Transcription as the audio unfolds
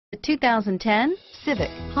The 2010 Civic,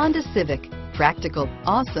 Honda Civic. Practical,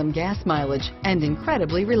 awesome gas mileage, and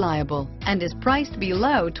incredibly reliable, and is priced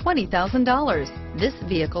below $20,000. This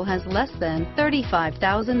vehicle has less than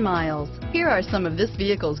 35,000 miles. Here are some of this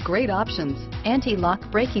vehicle's great options: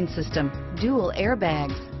 anti-lock braking system, dual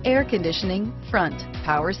airbags, air conditioning, front,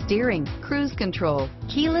 power steering, cruise control,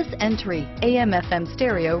 keyless entry, AM/FM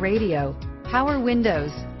stereo radio, power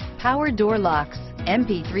windows, power door locks,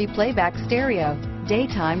 MP3 playback stereo,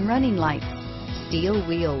 daytime running lights, steel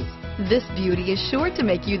wheels. This beauty is sure to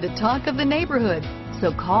make you the talk of the neighborhood.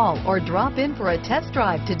 So call or drop in for a test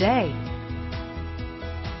drive today.